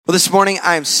Well, this morning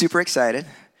I am super excited.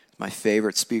 My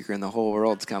favorite speaker in the whole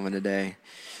world's coming today.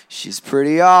 She's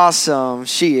pretty awesome.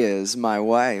 She is my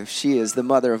wife. She is the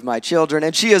mother of my children,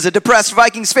 and she is a depressed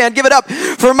Vikings fan. Give it up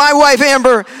for my wife,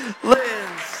 Amber, Linz.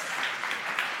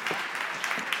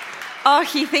 Oh,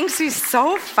 he thinks he's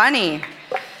so funny,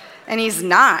 and he's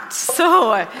not.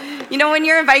 So, when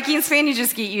you're a Vikings fan, you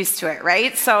just get used to it,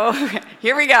 right? So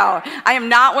here we go. I am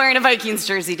not wearing a Vikings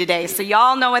jersey today, so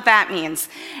y'all know what that means.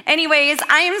 Anyways,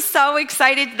 I am so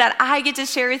excited that I get to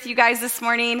share with you guys this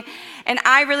morning, and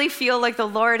I really feel like the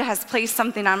Lord has placed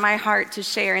something on my heart to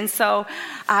share, and so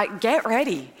get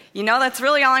ready. That's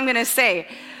really all I'm going to say.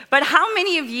 But how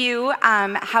many of you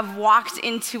have walked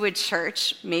into a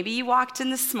church, maybe you walked in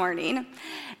this morning,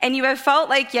 and you have felt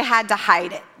like you had to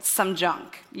hide it, some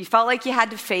junk. You felt like you had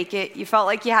to fake it. You felt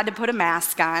like you had to put a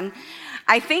mask on.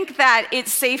 I think that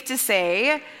it's safe to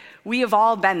say we have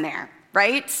all been there,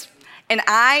 right? And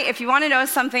if you want to know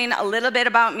something a little bit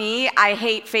about me, I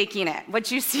hate faking it. What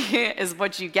you see is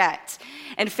what you get.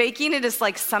 And faking it is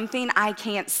like something I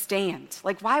can't stand.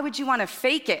 Like, why would you want to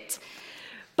fake it?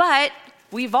 But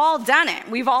we've all done it.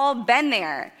 We've all been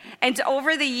there. And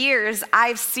over the years,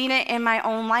 I've seen it in my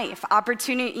own life.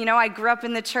 I grew up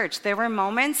in the church. There were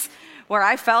moments where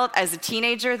I felt as a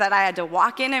teenager that I had to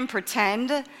walk in and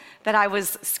pretend that I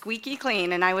was squeaky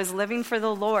clean and I was living for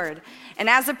the Lord. And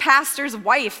as a pastor's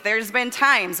wife, there's been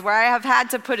times where I have had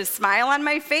to put a smile on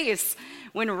my face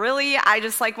when really I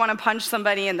just want to punch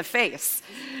somebody in the face.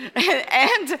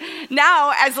 And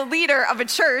now, as a leader of a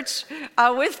church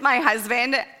with my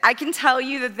husband, I can tell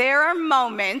you that there are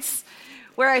moments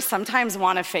where I sometimes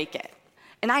want to fake it.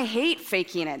 And I hate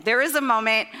faking it. There is a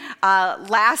moment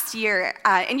last year,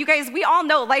 and you guys, we all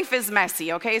know life is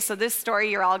messy, okay? So this story,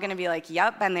 you're all going to be like,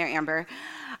 yep, been there, Amber.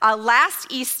 Last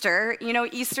Easter,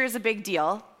 Easter is a big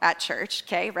deal at church,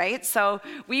 okay, right? So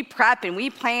we prep and we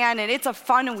plan, and it's a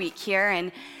fun week here.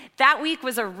 And that week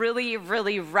was a really,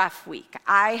 really rough week.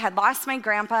 I had lost my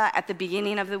grandpa at the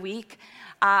beginning of the week.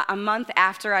 A month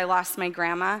after I lost my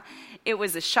grandma, it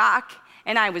was a shock.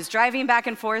 And I was driving back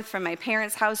and forth from my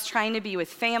parents' house trying to be with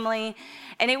family.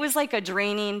 And it was like a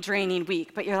draining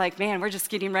week. But you're like, man, we're just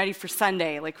getting ready for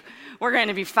Sunday. Like, we're going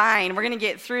to be fine. We're going to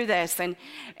get through this. And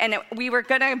we were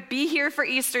going to be here for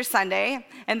Easter Sunday.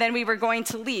 And then we were going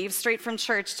to leave straight from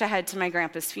church to head to my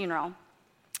grandpa's funeral.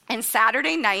 And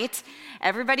Saturday night,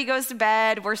 everybody goes to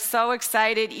bed. We're so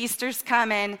excited. Easter's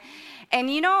coming. And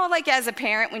as a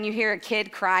parent, when you hear a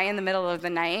kid cry in the middle of the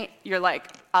night, you're like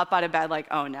up out of bed like,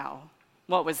 oh no.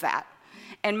 What was that?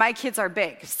 And my kids are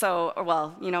big. So,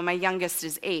 my youngest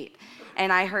is 8.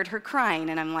 And I heard her crying,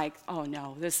 and I'm like, oh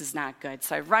no, this is not good.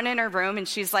 So I run in her room, and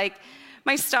she's like,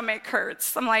 my stomach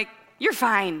hurts. I'm like, you're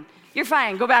fine.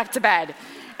 Go back to bed.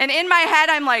 And in my head,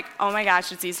 I'm like, oh my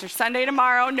gosh, it's Easter Sunday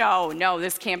tomorrow. No,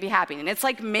 this can't be happening. And it's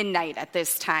like midnight at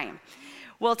this time.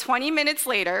 Well, 20 minutes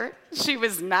later, she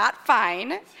was not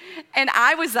fine, and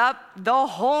I was up the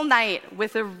whole night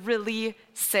with a really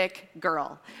sick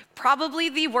girl. Probably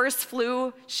the worst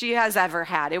flu she has ever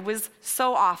had. It was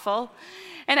so awful.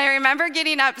 And I remember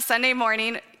getting up Sunday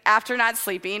morning after not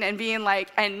sleeping and being like,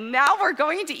 and now we're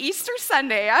going to Easter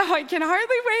Sunday. I can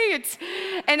hardly wait.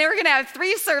 And we're going to have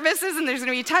 3 services, and there's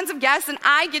going to be tons of guests, and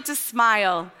I get to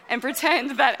smile and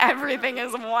pretend that everything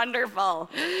is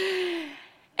wonderful.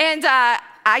 And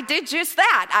I did just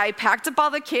that. I packed up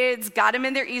all the kids, got them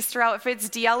in their Easter outfits.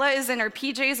 Diella is in her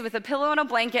PJs with a pillow and a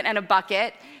blanket and a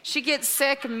bucket. She gets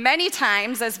sick many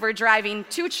times as we're driving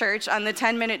to church on the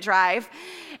 10-minute drive.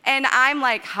 And I'm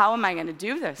like, how am I going to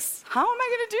do this? I'm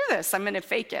going to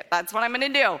fake it. That's what I'm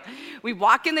going to do. We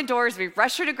walk in the doors. We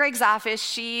rush her to Greg's office.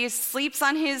 She sleeps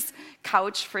on his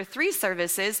couch for 3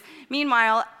 services.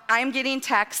 Meanwhile, I'm getting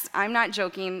texts, I'm not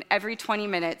joking, every 20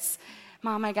 minutes.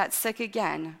 Mom, I got sick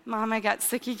again.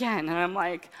 And I'm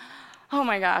like, oh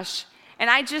my gosh.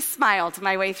 And I just smiled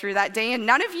my way through that day, and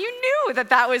none of you knew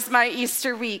that was my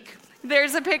Easter week.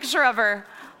 There's a picture of her.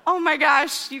 Oh my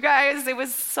gosh, you guys, it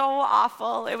was so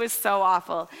awful.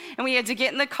 And we had to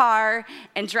get in the car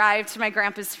and drive to my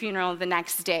grandpa's funeral the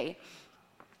next day.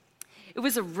 It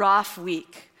was a rough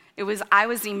week. I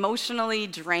was emotionally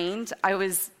drained. I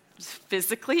was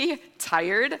physically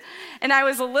tired, and I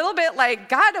was a little bit like,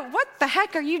 God, what the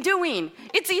heck are you doing?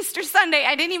 It's Easter Sunday.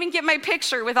 I didn't even get my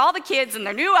picture with all the kids in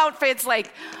their new outfits.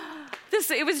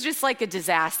 It was just like a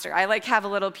disaster. I have a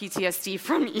little PTSD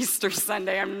from Easter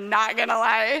Sunday, I'm not gonna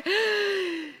lie.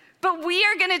 But we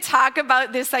are gonna talk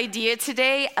about this idea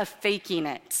today of faking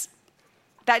it.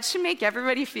 That should make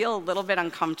everybody feel a little bit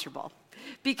uncomfortable,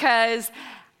 because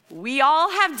we all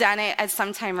have done it at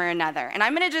some time or another. And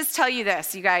I'm going to just tell you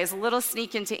this, you guys, a little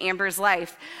sneak into Amber's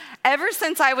life. Ever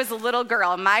since I was a little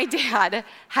girl, my dad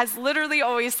has literally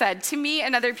always said to me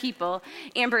and other people,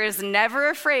 Amber is never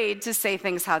afraid to say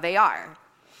things how they are.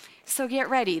 So get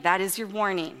ready, that is your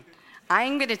warning.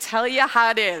 I'm going to tell you how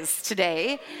it is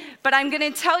today, but I'm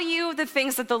going to tell you the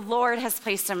things that the Lord has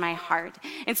placed in my heart.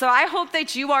 And so I hope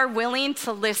that you are willing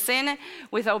to listen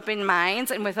with open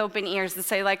minds and with open ears and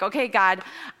say like, okay, God,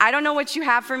 I don't know what you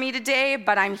have for me today,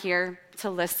 but I'm here to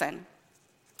listen.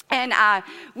 And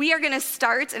we are going to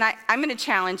start, and I'm going to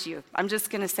challenge you. I'm just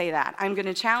going to say that. I'm going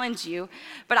to challenge you,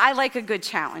 but I like a good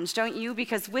challenge, don't you?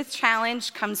 Because with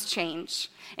challenge comes change,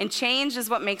 and change is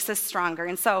what makes us stronger.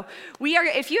 And so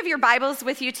if you have your Bibles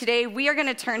with you today, we are going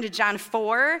to turn to John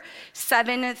 4,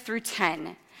 7 through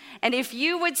 10. And if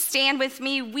you would stand with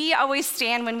me, we always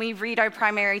stand when we read our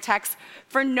primary text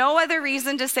for no other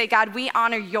reason to say, God, we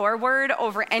honor your word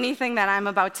over anything that I'm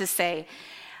about to say.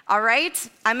 All right,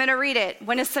 I'm going to read it.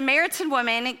 When a Samaritan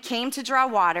woman came to draw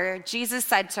water, Jesus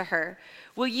said to her,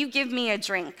 will you give me a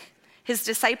drink? His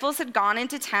disciples had gone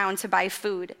into town to buy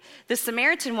food. The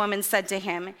Samaritan woman said to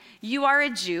him, you are a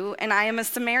Jew, and I am a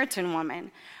Samaritan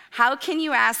woman. How can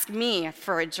you ask me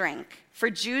for a drink? For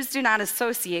Jews do not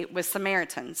associate with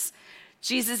Samaritans.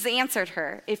 Jesus answered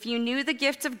her, if you knew the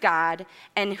gift of God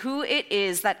and who it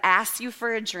is that asks you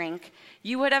for a drink,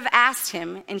 you would have asked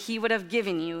him, and he would have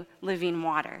given you living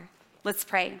water. Let's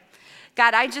pray.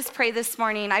 God, I just pray this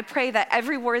morning, I pray that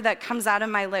every word that comes out of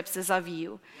my lips is of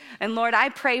you. And Lord, I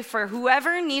pray for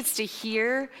whoever needs to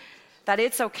hear that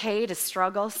it's okay to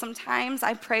struggle sometimes.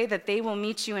 I pray that they will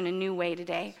meet you in a new way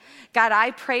today. God, I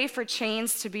pray for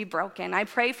chains to be broken. I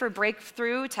pray for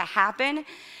breakthrough to happen.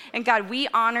 And God, we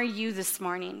honor you this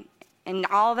morning in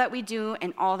all that we do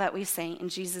and all that we say. In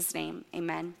Jesus' name,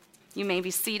 amen. You may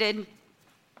be seated.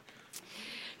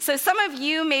 So some of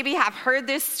you maybe have heard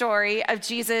this story of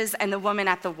Jesus and the woman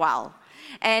at the well.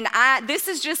 And this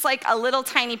is just like a little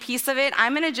tiny piece of it.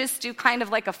 I'm going to just do kind of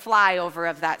like a flyover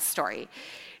of that story.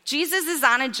 Jesus is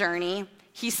on a journey.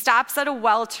 He stops at a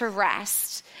well to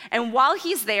rest. And while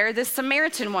he's there, this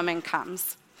Samaritan woman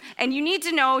comes. And you need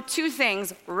to know two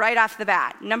things right off the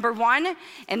bat. Number one,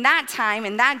 in that time,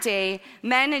 in that day,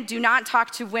 men do not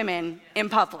talk to women in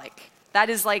public. That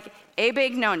is like a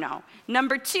big no-no.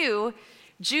 Number two,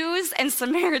 Jews and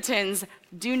Samaritans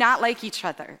do not like each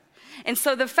other. And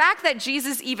so the fact that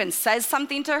Jesus even says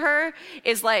something to her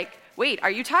is like, wait,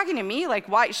 are you talking to me? Like,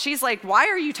 why? She's like, why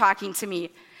are you talking to me?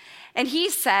 And he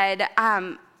said,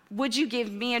 would you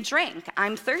give me a drink?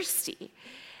 I'm thirsty.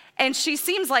 And she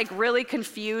seems like really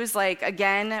confused, like,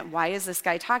 again, why is this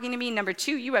guy talking to me? Number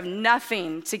two, you have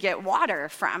nothing to get water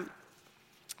from.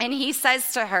 And he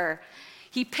says to her,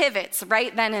 he pivots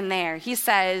right then and there. He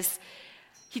says,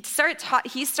 he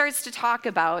starts to talk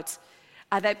about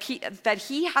that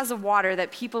he has a water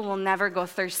that people will never go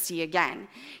thirsty again.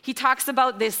 He talks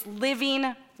about this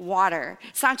living water.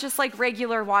 It's not just like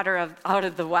regular water out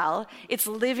of the well. It's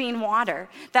living water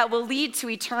that will lead to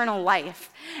eternal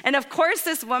life. And of course,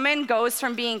 this woman goes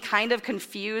from being kind of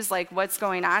confused, like what's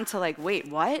going on, to like, wait,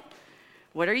 what?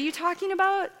 What are you talking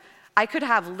about? I could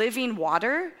have living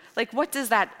water? Like, what does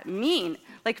that mean?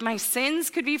 Like, my sins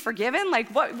could be forgiven? Like,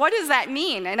 what does that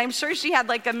mean? And I'm sure she had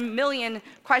like a million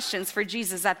questions for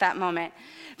Jesus at that moment.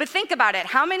 But think about it.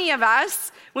 How many of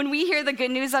us, when we hear the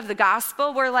good news of the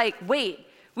gospel, we're like, wait,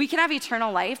 we can have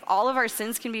eternal life. All of our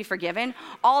sins can be forgiven.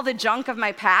 All the junk of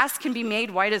my past can be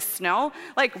made white as snow.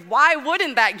 Like, why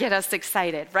wouldn't that get us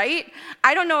excited, right?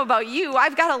 I don't know about you.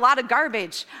 I've got a lot of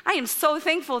garbage. I am so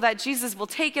thankful that Jesus will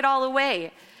take it all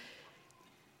away.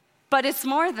 But it's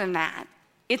more than that.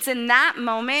 It's in that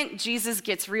moment Jesus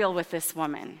gets real with this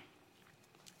woman.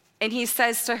 And he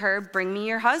says to her, bring me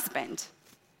your husband.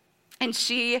 And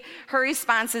her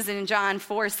response is in John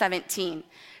 4:17.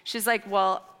 She's like,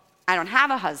 well, I don't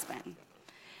have a husband.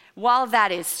 While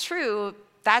that is true,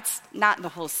 that's not the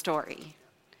whole story.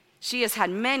 She has had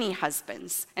many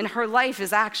husbands, and her life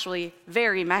is actually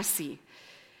very messy.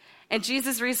 And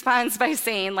Jesus responds by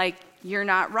saying, like, you're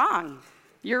not wrong.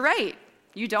 You're right.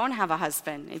 You don't have a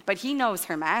husband. But he knows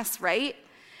her mess, right?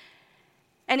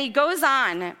 And he goes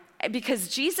on, because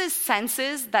Jesus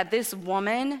senses that this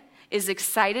woman is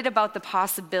excited about the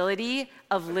possibility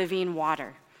of living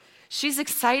water. She's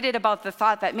excited about the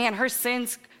thought that, man, her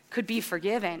sins could be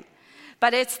forgiven.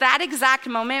 But it's that exact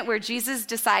moment where Jesus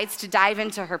decides to dive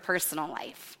into her personal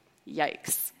life.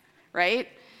 Yikes, right?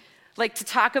 Like, to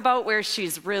talk about where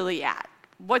she's really at,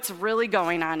 what's really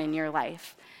going on in your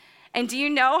life. And do you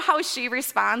know how she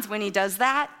responds when he does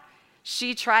that?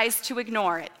 She tries to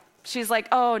ignore it. She's like,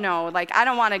 oh no, like, I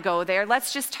don't want to go there.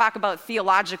 Let's just talk about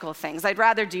theological things. I'd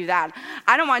rather do that.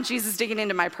 I don't want Jesus digging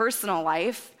into my personal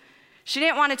life. She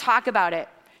didn't want to talk about it.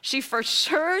 She for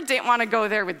sure didn't want to go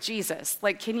there with Jesus.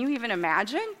 Like, can you even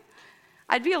imagine?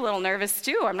 I'd be a little nervous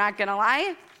too, I'm not gonna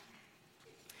lie.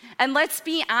 And let's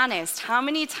be honest, how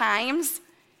many times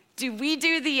do we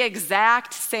do the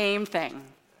exact same thing?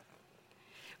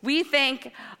 We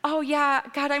think, oh yeah,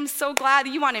 God, I'm so glad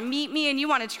you want to meet me and you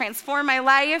want to transform my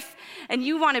life and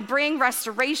you want to bring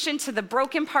restoration to the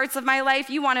broken parts of my life.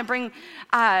 You want to bring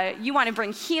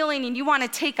healing and you want to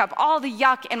take up all the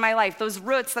yuck in my life, those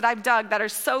roots that I've dug that are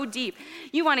so deep.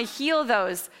 You want to heal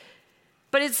those.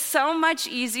 But it's so much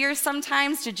easier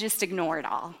sometimes to just ignore it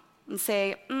all and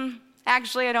say,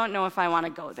 actually, I don't know if I want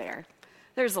to go there.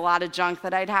 There's a lot of junk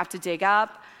that I'd have to dig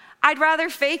up. I'd rather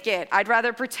fake it. I'd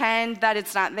rather pretend that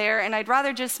it's not there, and I'd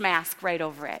rather just mask right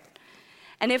over it.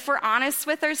 And if we're honest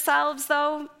with ourselves,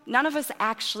 though, none of us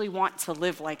actually want to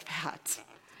live like that.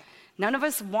 None of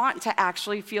us want to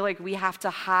actually feel like we have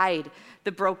to hide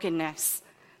the brokenness,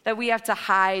 that we have to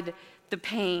hide the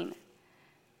pain.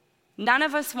 None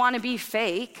of us want to be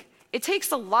fake. It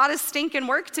takes a lot of stinking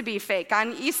work to be fake.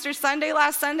 On Easter Sunday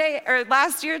last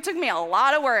year, it took me a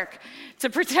lot of work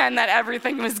to pretend that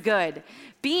everything was good.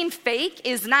 Being fake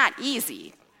is not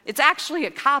easy. It's actually a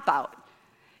cop-out.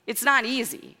 It's not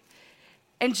easy.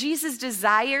 And Jesus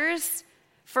desires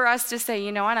for us to say,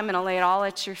 you know what, I'm going to lay it all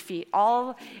at your feet.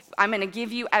 I'm going to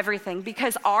give you everything,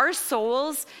 because our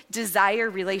souls desire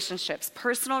relationships,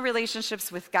 personal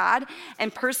relationships with God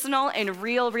and personal and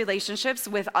real relationships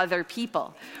with other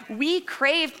people. We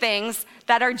crave things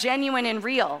that are genuine and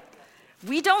real.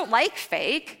 We don't like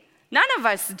fake. None of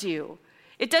us do.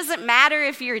 It doesn't matter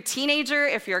if you're a teenager,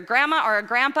 if you're a grandma or a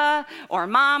grandpa or a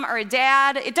mom or a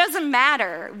dad. It doesn't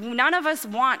matter. None of us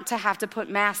want to have to put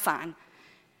masks on.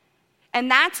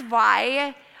 And that's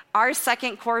why our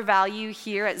second core value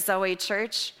here at Zoe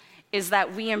Church is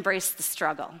that we embrace the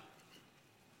struggle.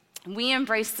 We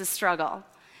embrace the struggle.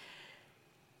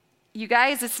 You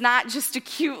guys, it's not just a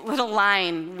cute little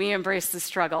line, we embrace the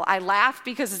struggle. I laugh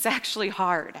because it's actually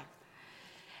hard.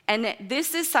 And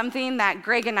this is something that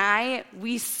Greg and I,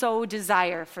 we so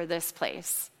desire for this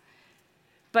place.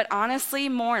 But honestly,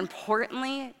 more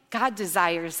importantly, God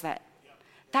desires that.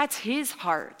 That's his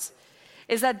heart,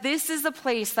 is that this is a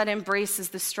place that embraces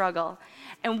the struggle.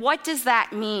 And what does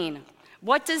that mean?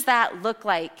 What does that look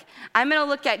like? I'm going to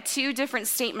look at two different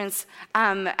statements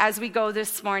as we go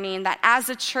this morning, that as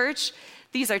a church,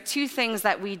 these are two things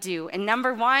that we do. And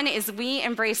number one is we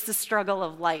embrace the struggle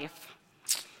of life.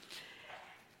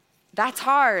 That's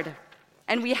hard.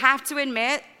 And we have to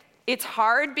admit, it's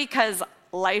hard because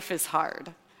life is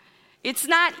hard. It's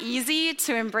not easy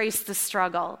to embrace the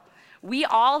struggle. We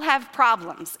all have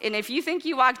problems. And if you think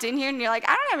you walked in here and you're like,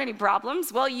 I don't have any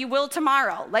problems, well, you will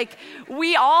tomorrow. Like,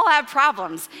 we all have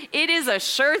problems. It is a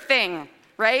sure thing,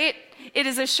 right? It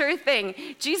is a sure thing.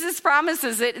 Jesus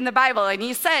promises it in the Bible, and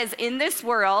he says, in this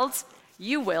world,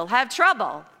 you will have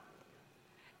trouble.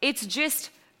 It's just,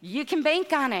 you can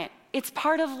bank on it. It's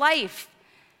part of life.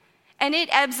 And it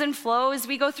ebbs and flows.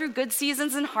 We go through good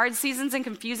seasons and hard seasons and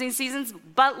confusing seasons,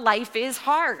 but life is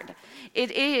hard.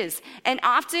 It is. And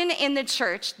often in the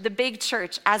church, the big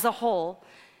church as a whole,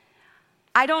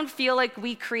 I don't feel like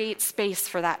we create space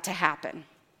for that to happen.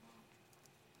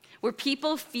 Where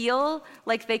people feel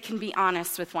like they can be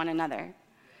honest with one another.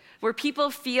 Where people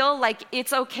feel like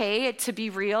it's okay to be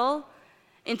real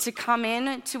and to come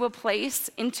into a place,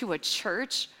 into a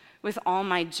church, with all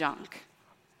my junk.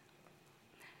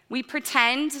 We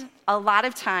pretend a lot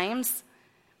of times.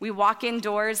 We walk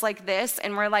indoors like this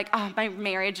and we're like, oh, my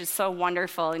marriage is so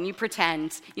wonderful. And you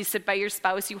pretend. You sit by your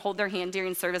spouse, you hold their hand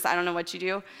during service. I don't know what you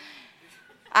do.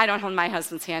 I don't hold my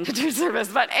husband's hand during service.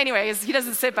 But anyways, he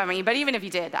doesn't sit by me. But even if he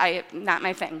did, not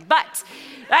my thing. But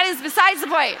that is besides the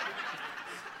point.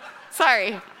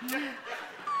 Sorry.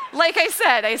 Like I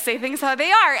said, I say things how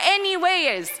they are.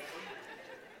 Anyways,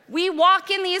 we walk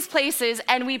in these places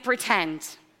and we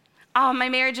pretend. Oh, my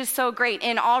marriage is so great.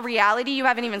 In all reality, you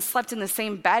haven't even slept in the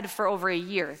same bed for over a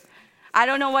year. I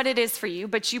don't know what it is for you,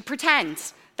 but you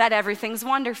pretend that everything's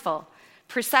wonderful.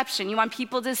 Perception, you want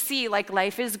people to see like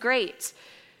life is great.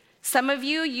 Some of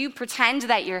you, you pretend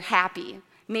that you're happy.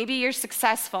 Maybe you're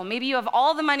successful. Maybe you have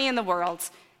all the money in the world.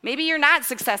 Maybe you're not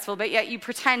successful, but yet you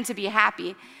pretend to be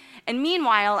happy. And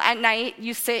meanwhile, at night,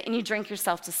 you sit and you drink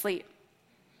yourself to sleep.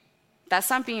 That's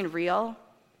not being real.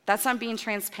 That's not being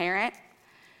transparent.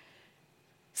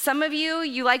 Some of you,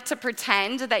 you like to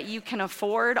pretend that you can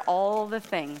afford all the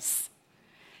things.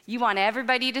 You want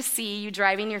everybody to see you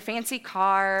driving your fancy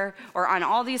car or on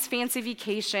all these fancy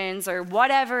vacations or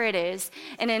whatever it is.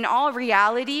 And in all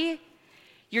reality,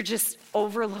 you're just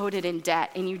overloaded in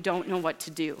debt and you don't know what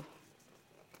to do.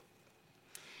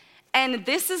 And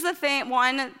this is the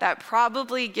one that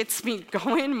probably gets me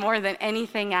going more than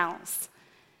anything else,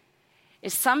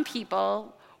 is some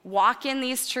people walk in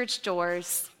these church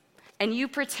doors and you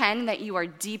pretend that you are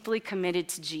deeply committed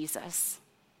to Jesus.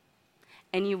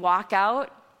 And you walk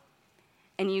out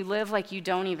and you live like you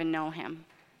don't even know him.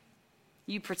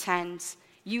 You pretend.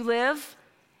 You live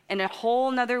in a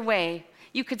whole nother way.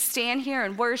 You could stand here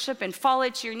and worship and fall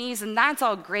at your knees, and that's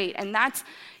all great. And that's,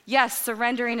 yes,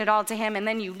 surrendering it all to him. And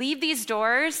then you leave these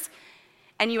doors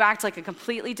and you act like a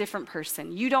completely different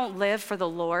person. You don't live for the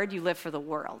Lord, you live for the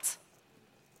world.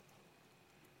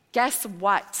 Guess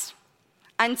what?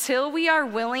 Until we are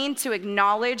willing to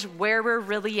acknowledge where we're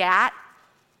really at,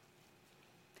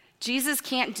 Jesus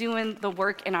can't do the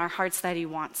work in our hearts that he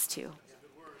wants to.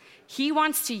 He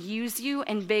wants to use you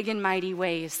in big and mighty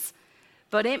ways,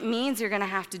 but it means you're going to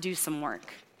have to do some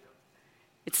work.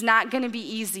 It's not going to be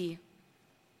easy.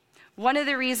 One of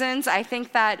the reasons I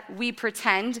think that we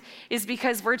pretend is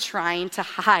because we're trying to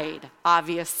hide,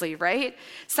 obviously, right?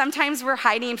 Sometimes we're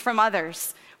hiding from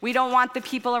others. We don't want the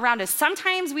people around us.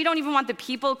 Sometimes we don't even want the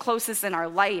people closest in our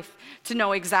life to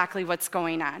know exactly what's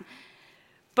going on.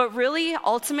 But really,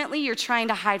 ultimately, you're trying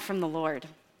to hide from the Lord.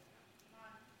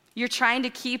 You're trying to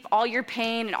keep all your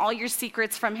pain and all your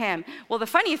secrets from him. Well, the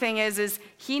funny thing is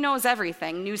he knows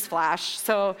everything, newsflash,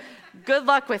 so good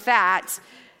luck with that.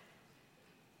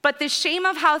 But the shame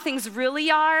of how things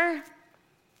really are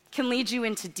can lead you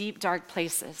into deep, dark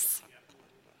places.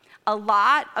 A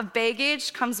lot of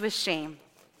baggage comes with shame,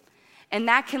 and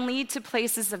that can lead to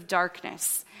places of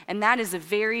darkness, and that is a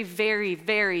very, very,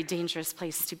 very dangerous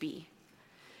place to be,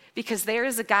 because there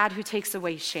is a God who takes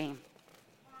away shame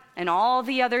and all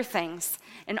the other things.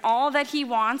 And all that he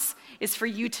wants is for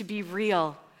you to be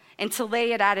real and to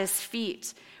lay it at his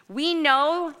feet. We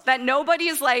know that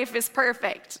nobody's life is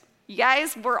perfect. You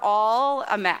guys, we're all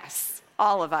a mess,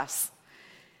 all of us.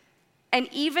 And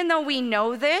even though we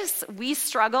know this, we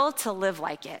struggle to live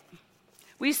like it.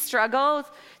 We struggle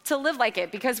to live like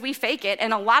it because we fake it.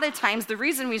 And a lot of times the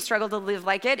reason we struggle to live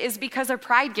like it is because our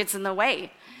pride gets in the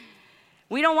way.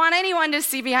 We don't want anyone to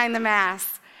see behind the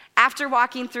mask. After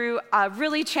walking through a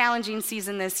really challenging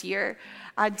season this year,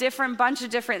 a bunch of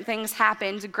different things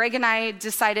happened. Greg and I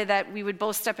decided that we would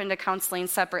both step into counseling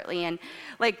separately. And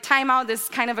time out, this is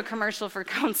kind of a commercial for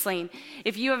counseling.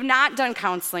 If you have not done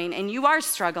counseling and you are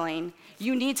struggling,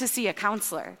 you need to see a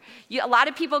counselor. A lot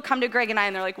of people come to Greg and I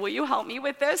and they're like, will you help me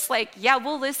with this? Yeah,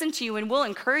 we'll listen to you and we'll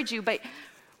encourage you, but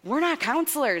we're not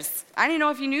counselors. I didn't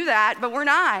know if you knew that, but we're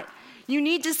not. You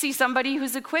need to see somebody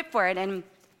who's equipped for it. And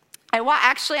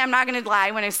actually, I'm not going to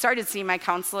lie. When I started seeing my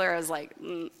counselor, I was like,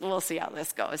 we'll see how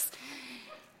this goes.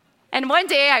 And one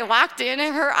day I walked in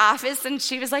her office and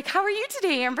she was like, how are you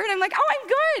today, Amber? And I'm like, oh,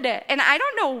 I'm good. And I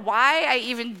don't know why I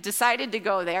even decided to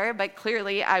go there, but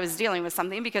clearly I was dealing with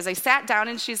something because I sat down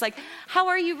and she's like, how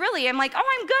are you really? I'm like, oh,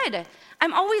 I'm good.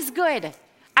 I'm always good.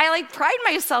 I pride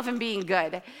myself in being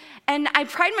good. And I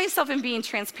pride myself in being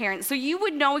transparent. So you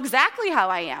would know exactly how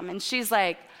I am. And she's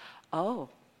like, oh.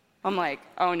 I'm like,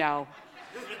 oh no.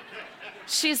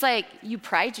 She's like, you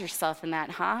pride yourself in that,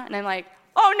 huh? And I'm like,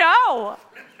 oh no.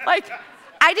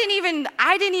 I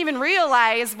didn't even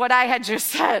realize what I had just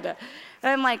said.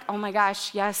 And I'm like, oh my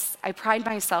gosh, yes, I pride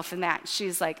myself in that.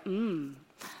 She's like, I'm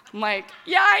like,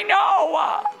 yeah, I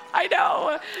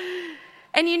know.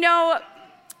 And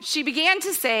she began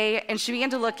to say, and she began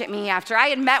to look at me after I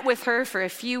had met with her for a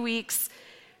few weeks.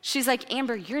 She's like,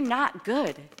 Amber, you're not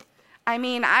good.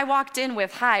 I walked in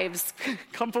with hives a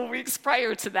couple weeks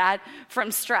prior to that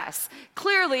from stress.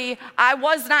 Clearly, I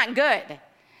was not good.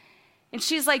 And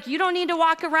she's like, you don't need to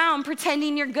walk around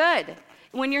pretending you're good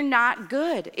when you're not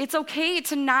good. It's okay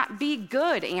to not be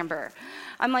good, Amber.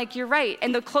 I'm like, you're right.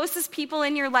 And the closest people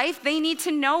in your life, they need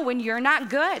to know when you're not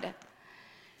good.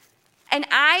 And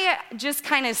I just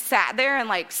kind of sat there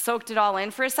and soaked it all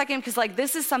in for a second because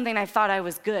this is something I thought I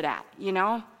was good at,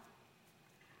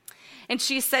 And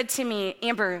she said to me,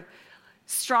 Amber,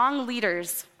 strong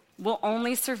leaders will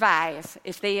only survive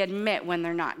if they admit when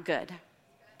they're not good.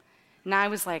 And I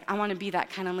was like, I want to be that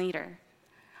kind of leader.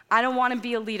 I don't want to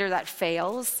be a leader that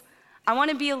fails. I want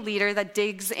to be a leader that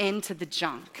digs into the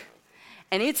junk.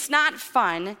 And it's not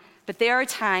fun, but there are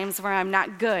times where I'm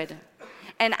not good.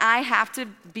 And I have to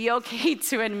be okay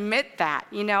to admit that,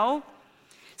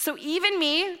 So even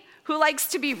me, who likes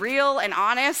to be real and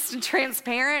honest and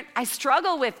transparent, I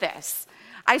struggle with this.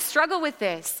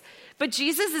 But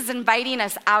Jesus is inviting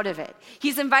us out of it.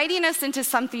 He's inviting us into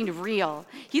something real.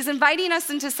 He's inviting us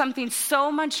into something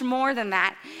so much more than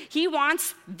that. He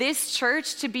wants this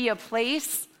church to be a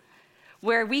place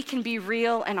where we can be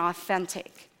real and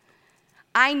authentic.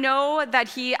 I know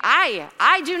that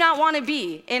I do not want to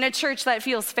be in a church that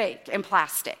feels fake and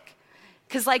plastic.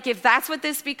 Because if that's what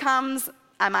this becomes,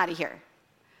 I'm out of here.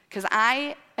 Because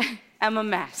I am a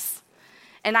mess.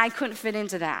 And I couldn't fit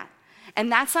into that.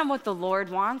 And that's not what the Lord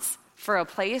wants for a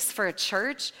place, for a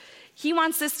church. He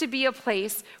wants this to be a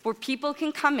place where people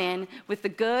can come in with the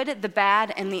good, the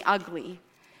bad, and the ugly,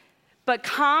 but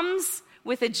comes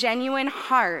with a genuine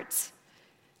heart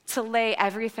to lay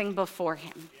everything before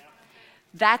him.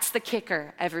 That's the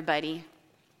kicker, everybody.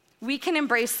 We can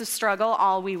embrace the struggle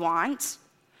all we want,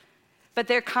 but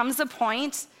there comes a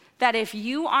point that if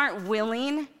you aren't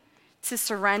willing to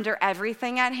surrender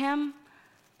everything at him,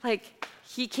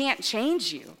 he can't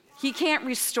change you. He can't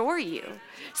restore you.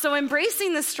 So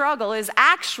embracing the struggle is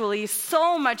actually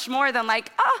so much more than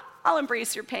I'll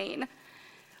embrace your pain.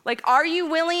 Are you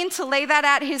willing to lay that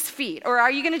at his feet? Or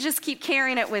are you going to just keep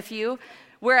carrying it with you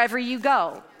wherever you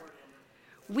go?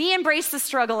 We embrace the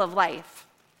struggle of life.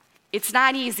 It's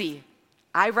not easy.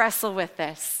 I wrestle with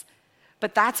this.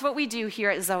 But that's what we do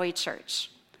here at Zoe Church.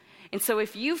 And so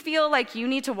if you feel like you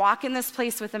need to walk in this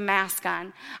place with a mask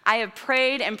on, I have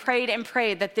prayed and prayed and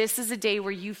prayed that this is a day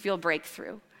where you feel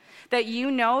breakthrough, that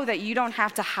you know that you don't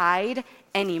have to hide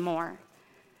anymore,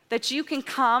 that you can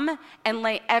come and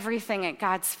lay everything at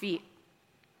God's feet.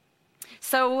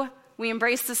 So we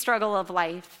embrace the struggle of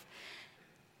life,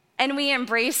 and we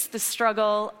embrace the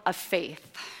struggle of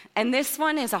faith. And this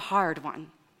one is a hard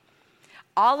one.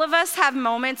 All of us have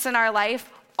moments in our life.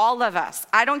 All of us.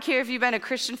 I don't care if you've been a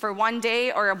Christian for 1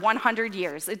 day or 100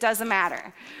 years. It doesn't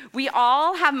matter. We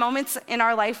all have moments in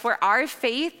our life where our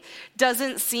faith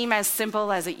doesn't seem as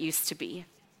simple as it used to be.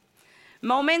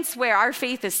 Moments where our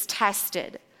faith is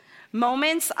tested.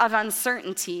 Moments of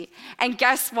uncertainty. And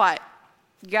guess what?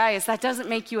 Guys, that doesn't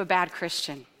make you a bad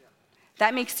Christian.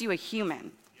 That makes you a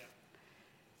human.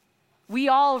 We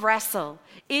all wrestle.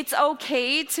 It's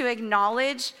okay to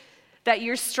acknowledge that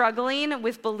you're struggling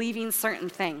with believing certain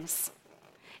things.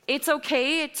 It's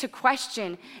okay to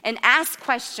question and ask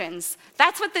questions.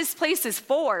 That's what this place is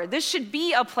for. This should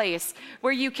be a place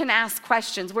where you can ask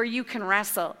questions, where you can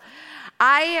wrestle.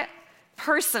 I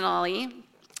personally,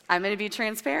 I'm going to be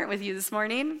transparent with you this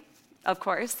morning, of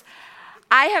course.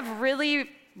 I have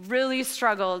really, really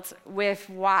struggled with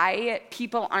why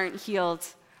people aren't healed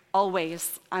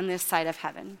always on this side of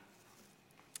heaven.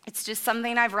 It's just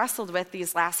something I've wrestled with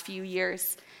these last few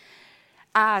years.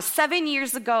 7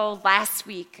 years ago, last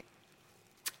week,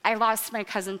 I lost my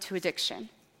cousin to addiction.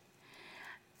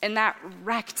 And that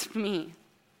wrecked me,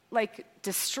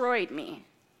 destroyed me.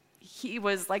 He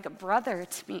was like a brother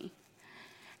to me.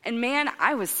 And man,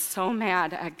 I was so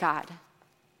mad at God.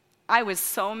 I was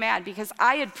so mad because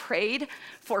I had prayed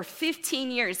for 15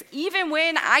 years, even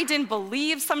when I didn't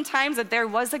believe sometimes that there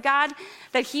was a God,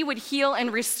 that he would heal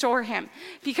and restore him.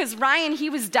 Because Ryan, he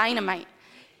was dynamite.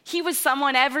 He was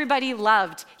someone everybody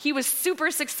loved. He was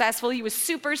super successful. He was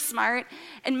super smart.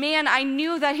 And man, I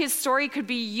knew that his story could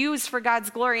be used for God's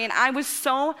glory. And I was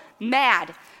so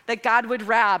mad that God would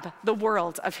rob the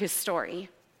world of his story.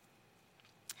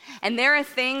 And there are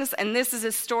things, and this is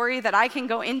a story that I can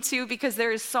go into because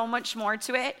there is so much more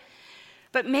to it.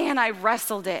 But man, I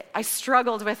wrestled it. I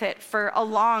struggled with it for a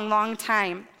long, long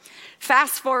time.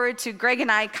 Fast forward to Greg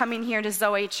and I coming here to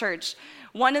Zoe Church.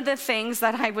 One of the things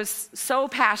that I was so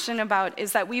passionate about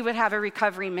is that we would have a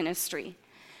recovery ministry.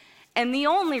 And the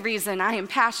only reason I am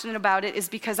passionate about it is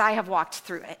because I have walked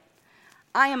through it.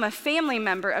 I am a family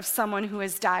member of someone who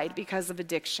has died because of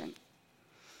addiction.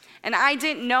 And I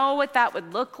didn't know what that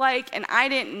would look like, and I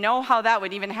didn't know how that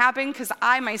would even happen because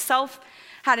I myself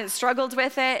hadn't struggled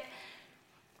with it.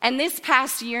 And this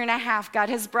past year and a half, God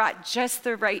has brought just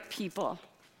the right people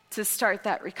to start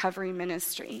that recovery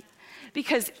ministry.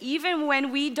 Because even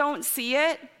when we don't see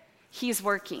it, he's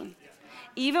working.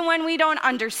 Even when we don't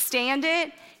understand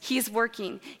it, he's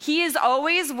working. He is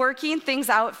always working things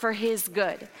out for his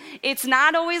good. It's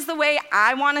not always the way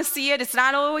I want to see it. It's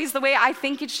not always the way I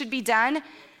think it should be done.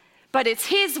 But it's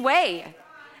his way.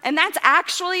 And that's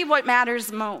actually what matters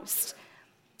most.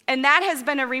 And that has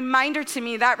been a reminder to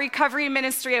me, that recovery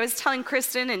ministry. I was telling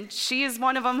Kristen, and she is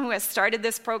one of them who has started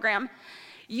this program.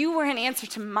 You were an answer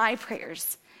to my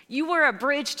prayers. You were a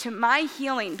bridge to my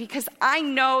healing because I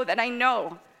know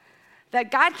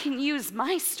that God can use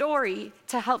my story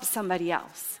to help somebody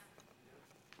else.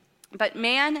 But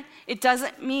man, it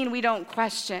doesn't mean we don't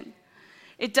question.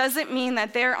 It doesn't mean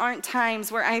that there aren't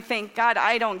times where I think, God,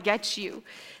 I don't get you.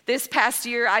 This past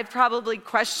year, I've probably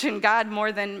questioned God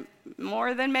more than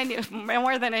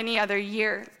any other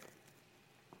year.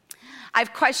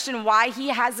 I've questioned why he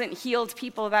hasn't healed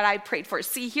people that I prayed for.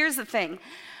 See, here's the thing.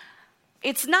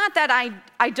 It's not that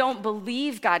I don't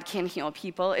believe God can heal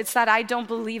people. It's that I don't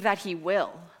believe that he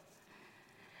will.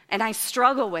 And I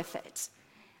struggle with it.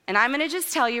 And I'm going to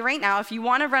just tell you right now, if you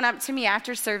want to run up to me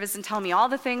after service and tell me all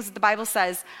the things that the Bible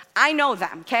says, I know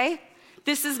them, okay?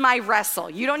 This is my wrestle.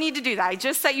 You don't need to do that. I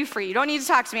just set you free. You don't need to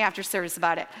talk to me after service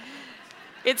about it.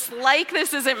 It's like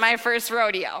this isn't my first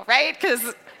rodeo, right?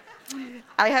 Because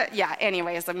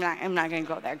anyways, I'm not going to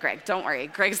go there, Greg. Don't worry.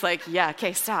 Greg's like, yeah,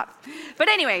 okay, stop. But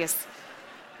anyways,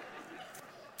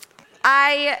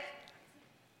 I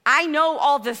know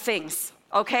all the things,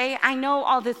 okay? I know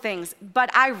all the things, but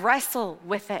I wrestle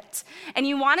with it. And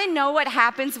you want to know what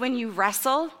happens when you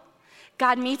wrestle?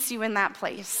 God meets you in that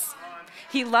place.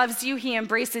 He loves you. He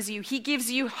embraces you. He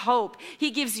gives you hope.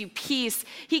 He gives you peace.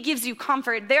 He gives you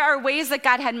comfort. There are ways that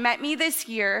God had met me this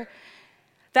year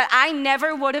that I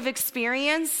never would have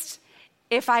experienced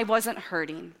if I wasn't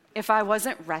hurting, if I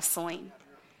wasn't wrestling.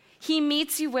 He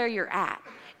meets you where you're at.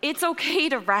 It's okay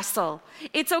to wrestle.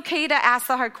 It's okay to ask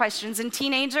the hard questions. And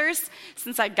teenagers,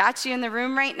 since I got you in the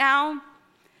room right now,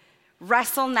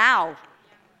 wrestle now.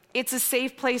 It's a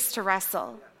safe place to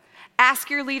wrestle.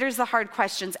 Ask your leaders the hard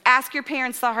questions. Ask your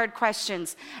parents the hard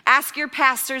questions. Ask your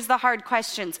pastors the hard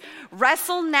questions.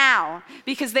 Wrestle now,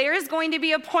 because there is going to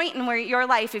be a point in your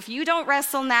life, if you don't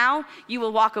wrestle now, you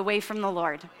will walk away from the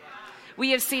Lord. We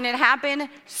have seen it happen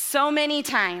so many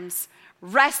times.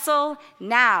 Wrestle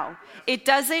now. It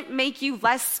doesn't make you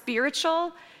less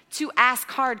spiritual to ask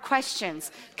hard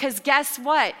questions, because guess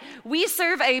what? We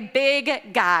serve a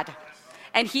big God,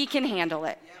 and he can handle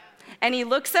it. And he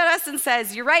looks at us and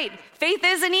says, you're right, faith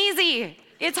isn't easy.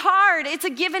 It's hard. It's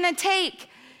a give and a take.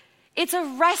 It's a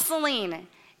wrestling,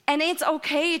 and it's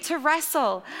okay to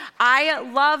wrestle. I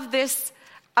love this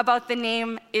about the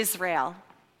name Israel.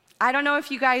 I don't know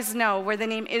if you guys know where the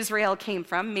name Israel came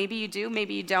from. Maybe you do,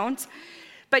 maybe you don't.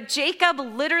 But Jacob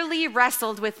literally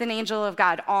wrestled with an angel of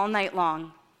God all night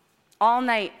long, all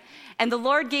night. And the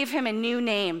Lord gave him a new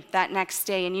name that next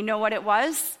day. And you know what it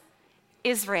was?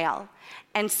 Israel.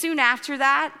 And soon after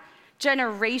that,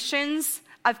 generations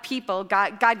of people,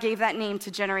 God gave that name to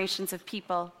generations of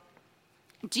people.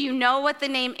 Do you know what the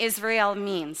name Israel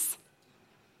means?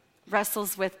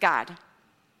 Wrestles with God.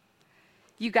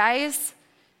 You guys,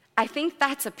 I think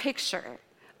that's a picture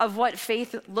of what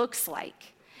faith looks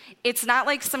like. It's not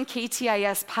like some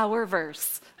KTIS power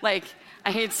verse. Like,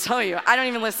 I hate to tell you, I don't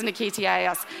even listen to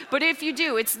KTIS. But if you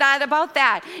do, it's not about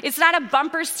that. It's not a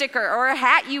bumper sticker or a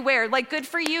hat you wear. Like, good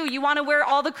for you. You want to wear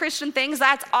all the Christian things?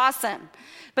 That's awesome.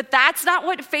 But that's not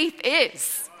what faith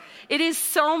is. It is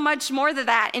so much more than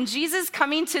that. And Jesus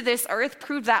coming to this earth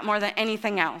proved that more than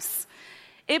anything else.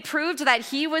 It proved that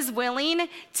he was willing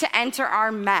to enter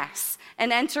our mess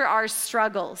and enter our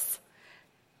struggles.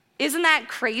 Isn't that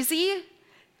crazy?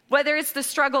 Whether it's the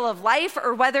struggle of life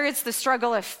or whether it's the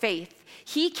struggle of faith,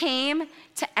 he came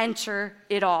to enter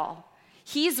it all.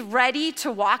 He's ready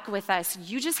to walk with us.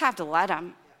 You just have to let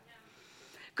him.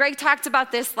 Greg talked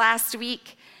about this last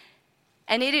week,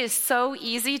 and it is so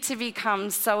easy to become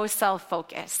so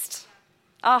self-focused.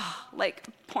 Oh, like,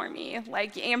 poor me.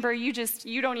 Like, Amber, you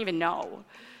don't even know.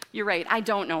 You're right, I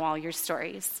don't know all your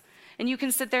stories. And you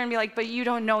can sit there and be like, but you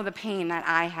don't know the pain that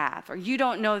I have, or you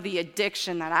don't know the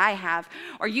addiction that I have,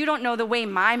 or you don't know the way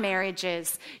my marriage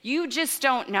is. You just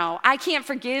don't know. I can't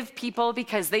forgive people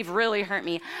because they've really hurt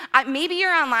me. Maybe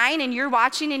you're online and you're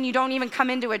watching and you don't even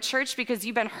come into a church because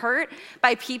you've been hurt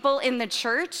by people in the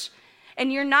church,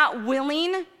 and you're not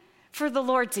willing for the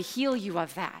Lord to heal you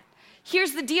of that.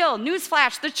 Here's the deal.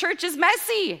 Newsflash, the church is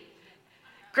messy.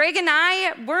 Greg and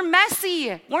I, we're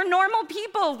messy. We're normal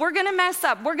people. We're going to mess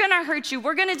up. We're going to hurt you.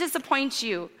 We're going to disappoint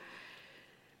you.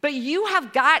 But you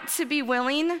have got to be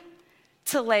willing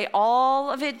to lay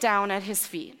all of it down at his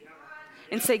feet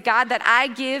and say, God, that I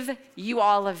give you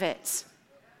all of it.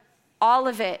 All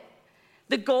of it.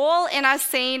 The goal in us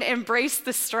saying embrace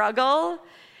the struggle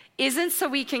isn't so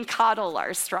we can coddle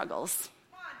our struggles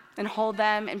and hold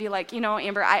them and be like,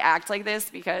 Amber, I act like this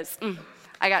because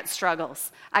I got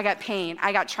struggles, I got pain,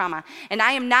 I got trauma. And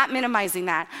I am not minimizing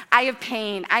that. I have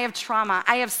pain, I have trauma,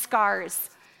 I have scars.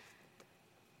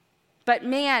 But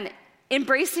man,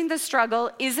 embracing the struggle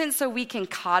isn't so we can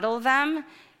coddle them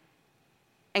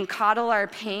and coddle our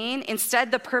pain.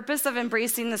 Instead, the purpose of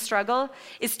embracing the struggle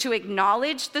is to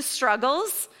acknowledge the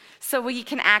struggles so we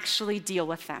can actually deal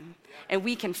with them. And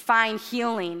we can find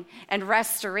healing and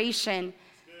restoration.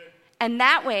 And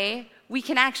that way, we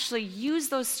can actually use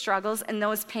those struggles and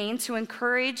those pains to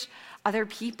encourage other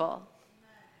people.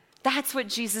 That's what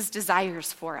Jesus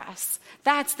desires for us.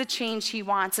 That's the change he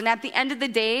wants. And at the end of the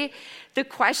day, the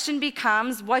question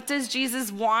becomes, what does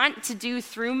Jesus want to do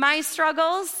through my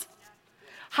struggles?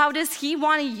 How does he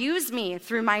want to use me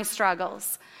through my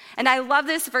struggles? And I love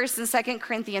this verse in 2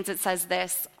 Corinthians. It says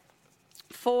this,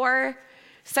 2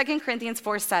 Corinthians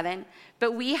 4:7,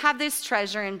 but we have this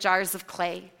treasure in jars of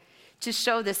clay to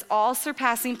show this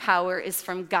all-surpassing power is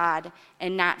from God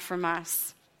and not from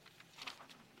us.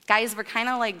 Guys, we're kind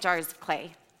of like jars of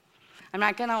clay. I'm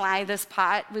not going to lie, this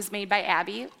pot was made by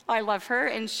Abby. I love her,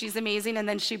 and she's amazing, and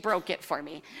then she broke it for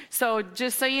me. So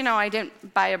just so you know, I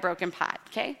didn't buy a broken pot,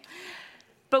 okay?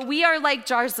 But we are like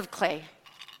jars of clay.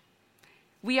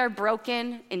 We are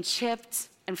broken and chipped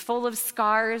and full of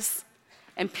scars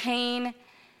and pain.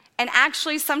 And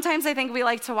actually, sometimes I think we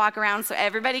like to walk around so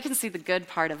everybody can see the good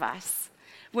part of us,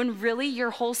 when really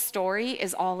your whole story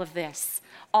is all of this,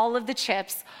 all of the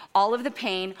chips, all of the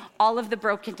pain, all of the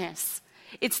brokenness.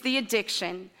 It's the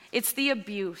addiction, it's the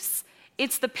abuse,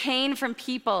 it's the pain from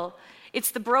people,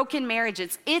 it's the broken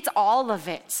marriages, it's all of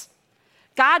it.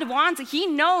 God he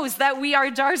knows that we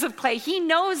are jars of clay. He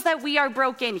knows that we are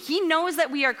broken. He knows that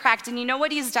we are cracked. And you know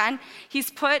what he's done? He's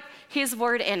put his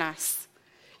word in us.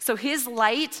 So his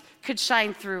light could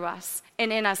shine through us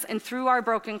and in us and through our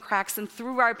broken cracks and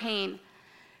through our pain.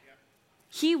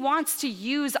 He wants to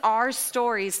use our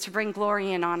stories to bring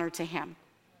glory and honor to him.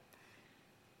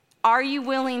 Are you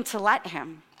willing to let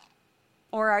him?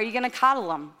 Or are you going to coddle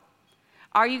him?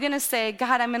 Are you going to say,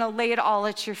 God, I'm going to lay it all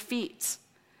at your feet?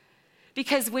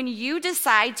 Because when you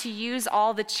decide to use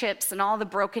all the chips and all the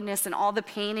brokenness and all the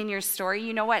pain in your story,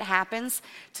 you know what happens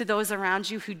to those around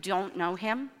you who don't know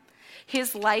him?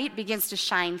 His light begins to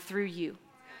shine through you.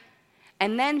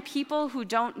 And then people who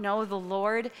don't know the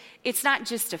Lord, it's not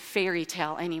just a fairy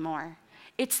tale anymore.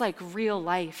 It's like real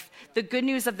life. The good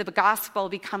news of the gospel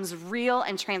becomes real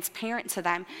and transparent to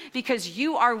them because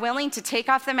you are willing to take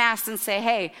off the mask and say,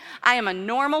 hey, I am a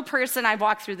normal person. I've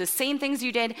walked through the same things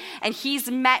you did, and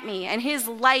he's met me, and his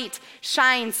light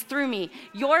shines through me.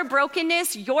 Your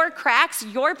brokenness, your cracks,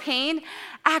 your pain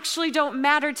actually don't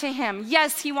matter to him.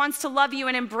 Yes, he wants to love you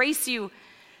and embrace you,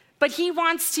 but he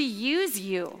wants to use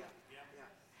you.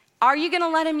 Are you going to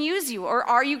let him use you, or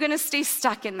are you going to stay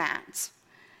stuck in that?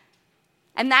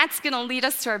 And that's going to lead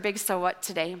us to our big so what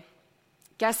today.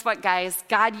 Guess what, guys?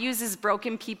 God uses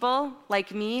broken people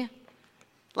like me,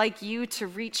 like you, to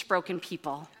reach broken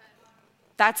people.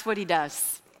 That's what he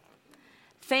does.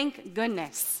 Thank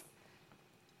goodness.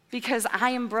 Because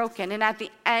I am broken. And at the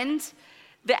end,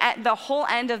 the whole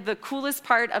end of the coolest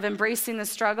part of embracing the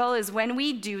struggle is when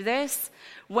we do this,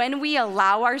 when we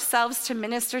allow ourselves to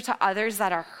minister to others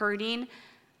that are hurting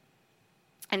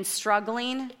and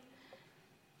struggling.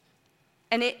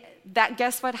 And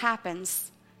guess what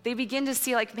happens? They begin to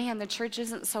see like, man, the church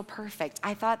isn't so perfect.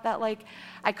 I thought that like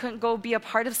I couldn't go be a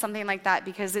part of something like that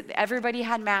because everybody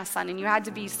had masks on and you had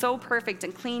to be so perfect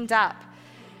and cleaned up.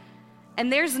 And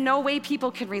there's no way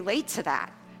people can relate to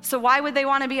that. So why would they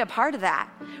want to be a part of that?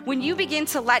 When you begin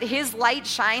to let his light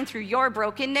shine through your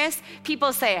brokenness,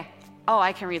 people say, oh,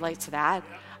 I can relate to that.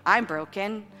 I'm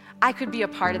broken. I could be a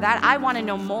part of that. I want to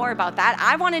know more about that.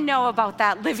 I want to know about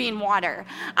that living water.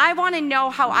 I want to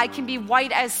know how I can be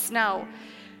white as snow.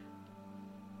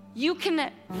 You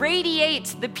can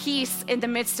radiate the peace in the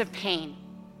midst of pain.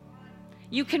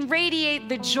 You can radiate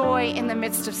the joy in the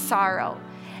midst of sorrow.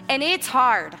 And it's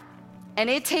hard, and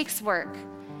it takes work.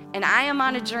 And I am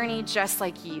on a journey just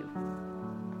like you.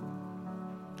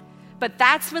 But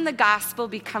that's when the gospel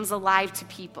becomes alive to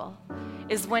people,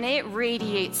 is when it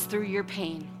radiates through your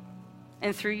pain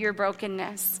and through your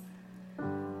brokenness.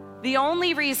 The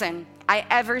only reason I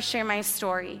ever share my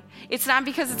story, it's not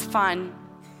because it's fun.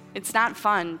 It's not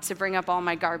fun to bring up all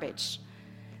my garbage.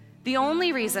 The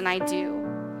only reason I do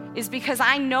is because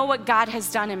I know what God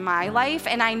has done in my life,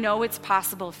 and I know it's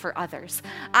possible for others.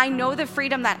 I know the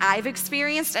freedom that I've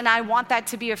experienced, and I want that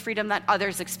to be a freedom that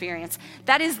others experience.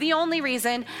 That is the only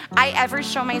reason I ever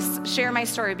share my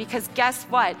story, because guess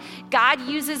what? God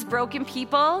uses broken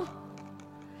people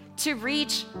to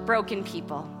reach broken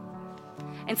people.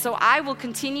 And so I will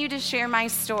continue to share my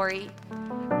story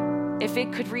if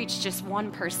it could reach just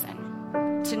one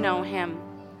person to know him.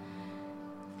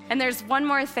 And there's one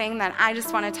more thing that I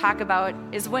just want to talk about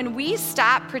is when we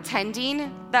stop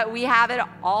pretending that we have it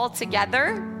all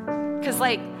together, because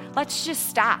let's just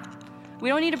stop. We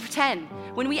don't need to pretend.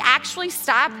 When we actually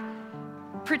stop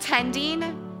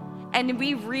pretending and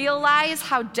we realize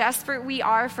how desperate we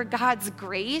are for God's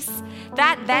grace,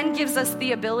 that then gives us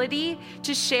the ability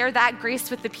to share that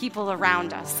grace with the people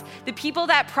around us, the people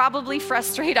that probably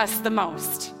frustrate us the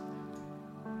most.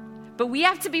 But we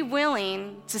have to be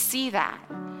willing to see that.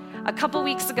 A couple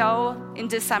weeks ago in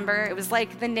December, it was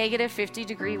like the negative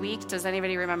 50-degree week. Does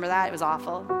anybody remember that? It was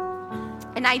awful.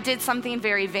 And I did something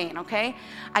very vain, okay?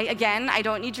 I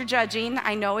don't need your judging.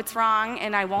 I know it's wrong,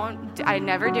 and I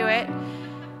never do it.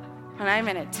 And I'm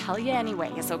gonna tell you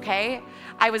anyways, okay?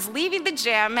 I was leaving the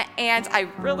gym, and I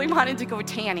really wanted to go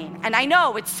tanning. And I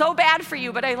know it's so bad for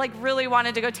you, but I really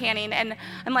wanted to go tanning. And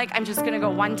I'm like, I'm just gonna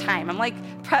go one time. I'm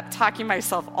like prep talking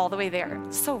myself all the way there.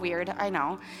 It's so weird, I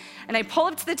know. And I pull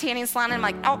up to the tanning salon, and I'm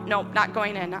like, oh, no, not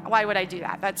going in. Why would I do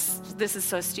that? This is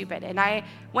so stupid. And I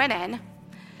went in,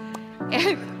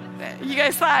 and you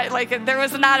guys thought, there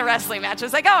was not a wrestling match. I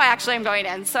was like, oh, actually, I'm going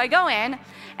in. So I go in,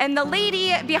 and the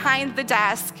lady behind the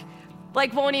desk,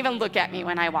 won't even look at me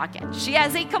when I walk in. She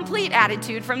has a complete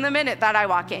attitude from the minute that I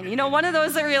walk in. You know, one of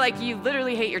those that you're you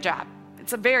literally hate your job.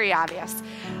 It's very obvious.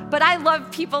 But I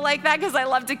love people like that because I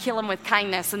love to kill them with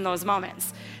kindness in those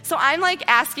moments. So I'm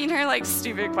asking her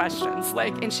stupid questions.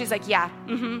 And she's like, yeah,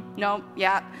 no,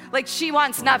 yeah. She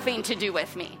wants nothing to do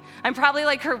with me. I'm probably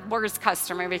her worst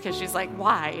customer because she's like,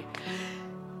 why?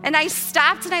 And I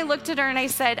stopped and I looked at her and I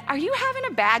said, are you having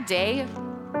a bad day?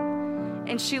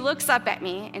 And she looks up at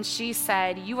me and she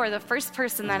said, you are the first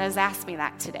person that has asked me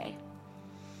that today.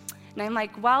 And I'm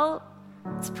like, well,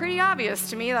 it's pretty obvious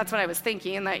to me. That's what I was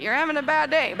thinking, that you're having a bad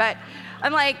day. But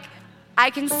I'm like, I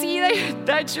can see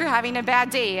that you're having a bad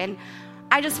day. And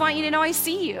I just want you to know I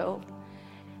see you.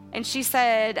 And she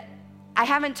said, I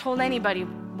haven't told anybody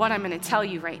what I'm going to tell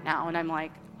you right now. And I'm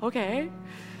like, okay.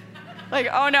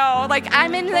 Oh no,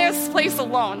 I'm in this place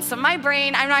alone. So my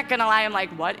brain, I'm not gonna lie, I'm like,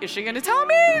 what is she gonna tell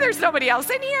me? There's nobody else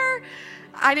in here.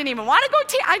 I didn't even want to go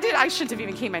I shouldn't have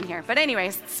even came in here. But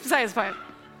anyways, besides the point.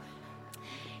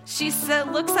 She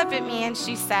looks up at me and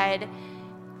she said,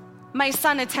 my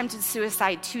son attempted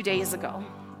suicide 2 days ago.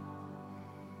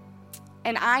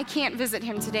 And I can't visit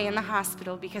him today in the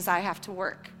hospital because I have to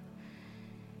work.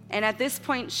 And at this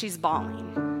point, she's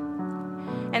bawling.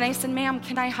 And I said, ma'am,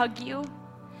 can I hug you?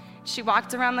 She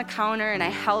walked around the counter and I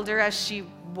held her as she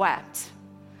wept.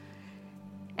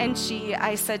 And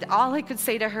I said, all I could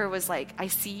say to her was I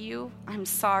see you, I'm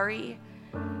sorry,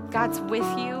 God's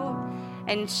with you.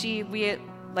 And she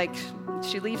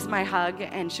leaves my hug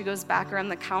and she goes back around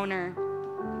the counter.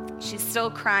 She's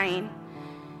still crying.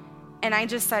 And I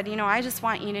just said, I just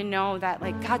want you to know that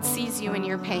God sees you in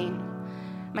your pain.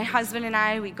 My husband and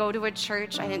I, we go to a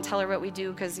church. I didn't tell her what we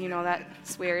do because,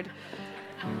 that's weird.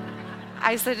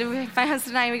 I said, my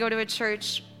husband and I, we go to a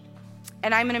church,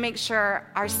 and I'm going to make sure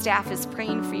our staff is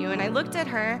praying for you. And I looked at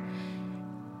her,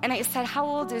 and I said, how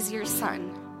old is your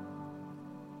son?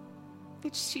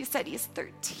 And she said, he's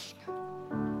 13.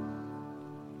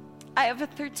 I have a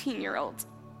 13-year-old.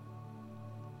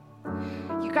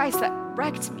 You guys, that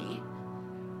wrecked me.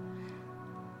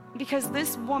 Because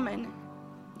this woman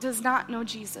does not know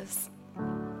Jesus.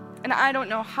 And I don't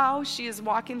know how she is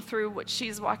walking through what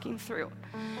she's walking through.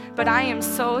 But I am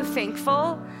so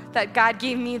thankful that God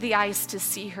gave me the eyes to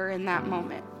see her in that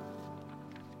moment.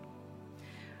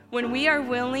 When we are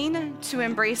willing to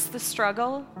embrace the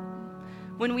struggle,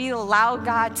 when we allow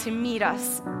God to meet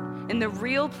us in the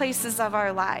real places of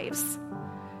our lives,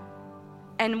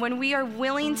 and when we are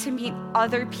willing to meet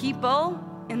other people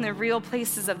in the real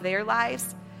places of their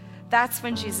lives, that's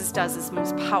when Jesus does his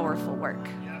most powerful work.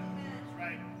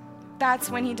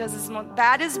 That's when he does his most,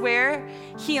 that is where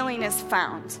healing is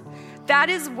found.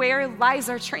 That is where lives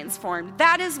are transformed.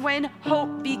 That is when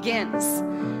hope begins.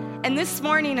 And this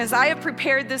morning, as I have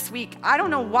prepared this week, I don't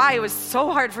know why it was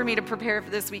so hard for me to prepare for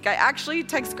this week. I actually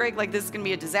text Greg this is gonna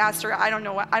be a disaster. I don't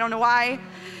know why.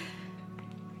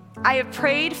 I have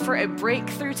prayed for a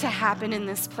breakthrough to happen in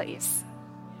this place.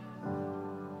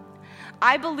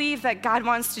 I believe that God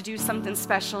wants to do something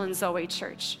special in Zoe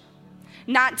Church.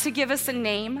 Not to give us a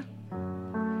name,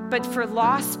 but for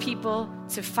lost people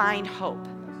to find hope.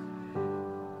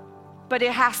 But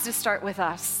it has to start with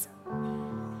us.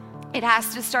 It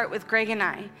has to start with Greg and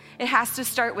I. It has to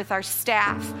start with our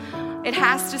staff. It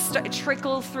has to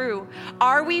trickle through.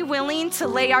 Are we willing to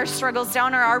lay our struggles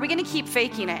down, or are we going to keep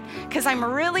faking it? Because I'm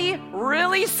really,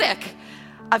 really sick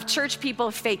of church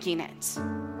people faking it.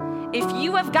 If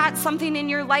you have got something in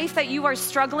your life that you are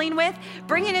struggling with,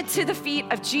 bringing it to the feet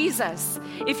of Jesus.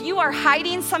 If you are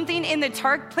hiding something in the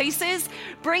dark places,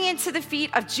 bring it to the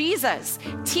feet of Jesus.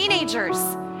 Teenagers,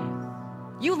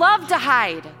 you love to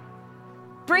hide.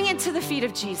 Bring it to the feet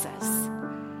of Jesus.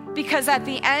 Because at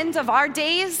the end of our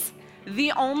days,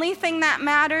 the only thing that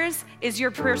matters is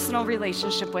your personal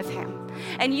relationship with him.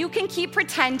 And you can keep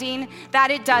pretending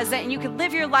that it doesn't, and you can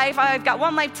live your life. Oh, I've got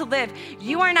one life to live.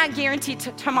 You are not guaranteed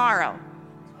tomorrow.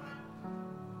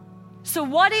 So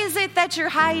what is it that you're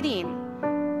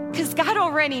hiding? Because God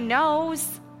already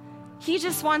knows. He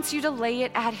just wants you to lay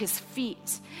it at his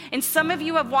feet. And some of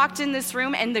you have walked in this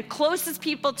room and the closest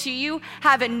people to you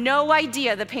have no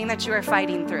idea the pain that you are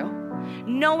fighting through.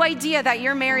 No idea that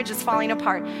your marriage is falling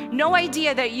apart. No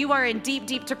idea that you are in deep,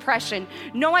 deep depression.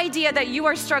 No idea that you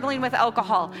are struggling with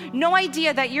alcohol. No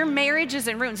idea that your marriage is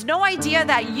in ruins. No idea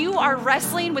that you are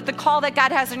wrestling with the call that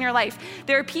God has in your life.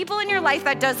 There are people in your life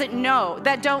that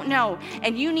don't know,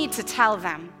 and you need to tell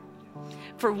them.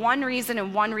 For one reason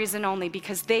and one reason only,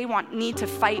 because they need to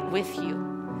fight with you.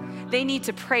 They need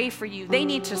to pray for you. They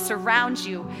need to surround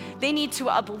you. They need to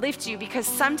uplift you, because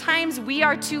sometimes we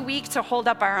are too weak to hold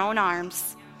up our own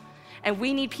arms, and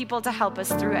we need people to help us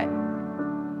through it.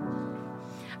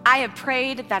 I have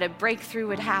prayed that a breakthrough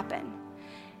would happen.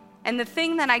 And the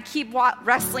thing that I keep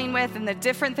wrestling with, and the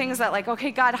different things that, like, okay,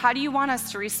 God, how do you want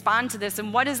us to respond to this?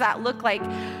 And what does that look like?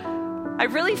 I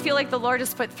really feel like the Lord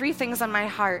has put 3 things on my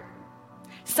heart.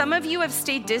 Some of you have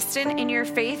stayed distant in your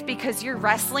faith because you're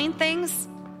wrestling things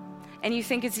and you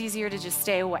think it's easier to just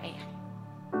stay away.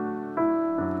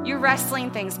 You're wrestling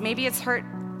things. Maybe it's hurt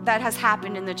that has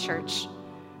happened in the church.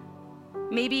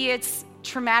 Maybe it's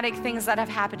traumatic things that have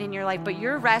happened in your life, but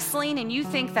you're wrestling and you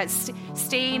think that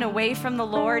staying away from the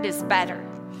Lord is better.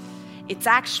 It's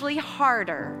actually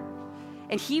harder.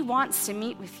 And he wants to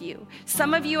meet with you.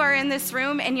 Some of you are in this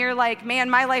room and you're like, man,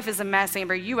 my life is a mess,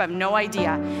 Amber. You have no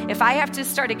idea. If I have to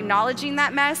start acknowledging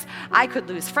that mess, I could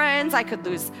lose friends, I could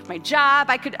lose my job,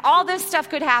 all this stuff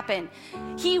could happen.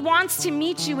 He wants to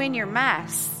meet you in your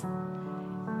mess.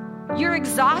 You're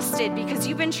exhausted because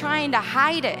you've been trying to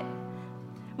hide it.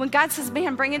 When God says,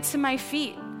 man, bring it to my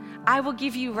feet, I will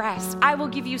give you rest. I will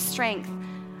give you strength.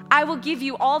 I will give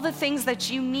you all the things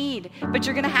that you need, but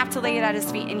you're going to have to lay it at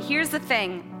his feet. And here's the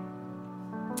thing.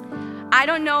 I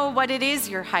don't know what it is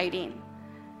you're hiding.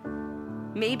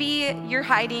 Maybe you're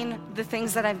hiding the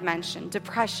things that I've mentioned: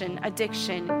 depression,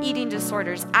 addiction, eating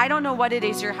disorders. I don't know what it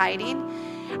is you're hiding.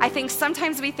 I think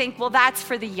sometimes we think, well, that's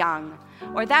for the young,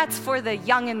 or that's for the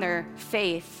young in their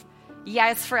faith.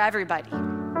 Yeah, it's for everybody.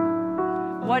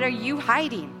 What are you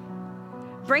hiding?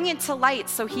 Bring it to light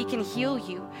so he can heal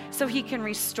you, so he can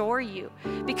restore you.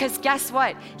 Because guess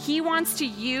what? He wants to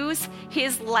use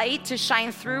his light to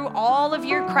shine through all of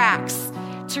your cracks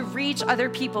to reach other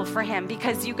people for him.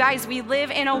 Because you guys, we live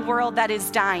in a world that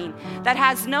is dying, that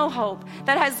has no hope,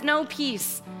 that has no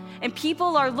peace. And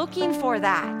people are looking for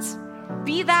that.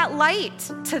 Be that light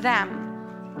to them.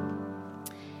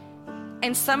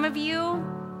 And some of you,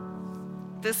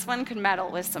 this one could meddle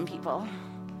with some people.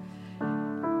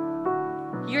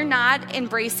 You're not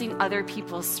embracing other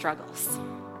people's struggles,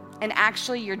 and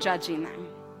actually you're judging them.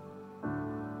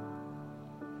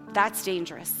 That's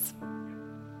dangerous,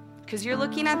 because you're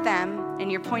looking at them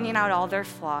and you're pointing out all their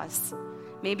flaws.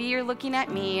 Maybe you're looking at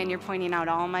me and you're pointing out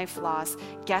all my flaws.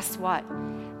 Guess what?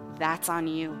 That's on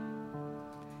you.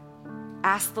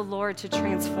 Ask the Lord to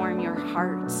transform your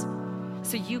heart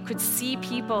so you could see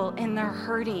people in their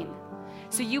hurting,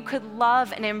 so you could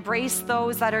love and embrace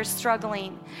those that are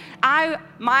struggling.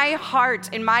 My heart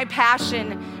and my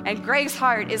passion and Greg's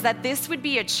heart is that this would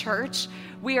be a church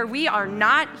where we are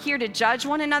not here to judge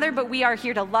one another, but we are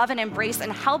here to love and embrace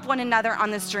and help one another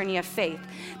on this journey of faith.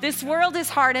 This world is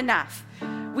hard enough.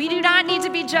 We do not need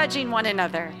to be judging one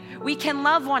another. We can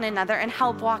love one another and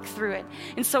help walk through it.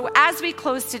 And so as we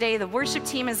close today, the worship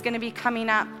team is going to be coming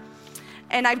up.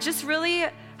 And I just really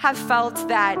have felt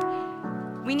that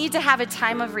we need to have a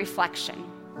time of reflection,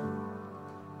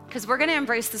 because we're going to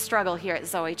embrace the struggle here at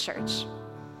Zoe Church.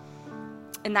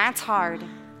 And that's hard,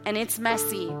 and it's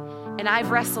messy, and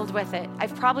I've wrestled with it.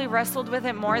 I've probably wrestled with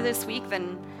it more this week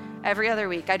than every other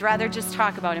week. I'd rather just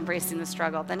talk about embracing the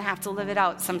struggle than have to live it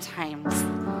out sometimes.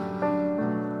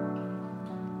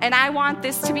 And I want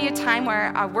this to be a time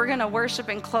where we're going to worship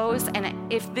and close,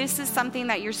 and if this is something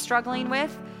that you're struggling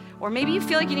with, or maybe you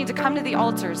feel like you need to come to the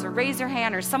altars or raise your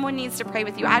hand, or someone needs to pray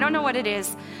with you. I don't know what it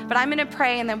is, but I'm going to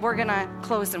pray and then we're going to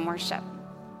close in worship.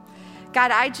 God,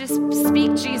 I just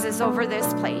speak Jesus over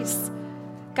this place.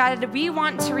 God, we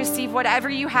want to receive whatever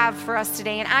you have for us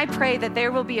today, and I pray that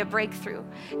there will be a breakthrough.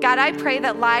 God, I pray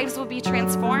that lives will be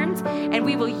transformed and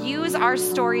we will use our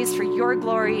stories for your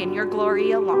glory and your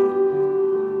glory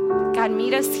alone. God,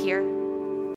 meet us here.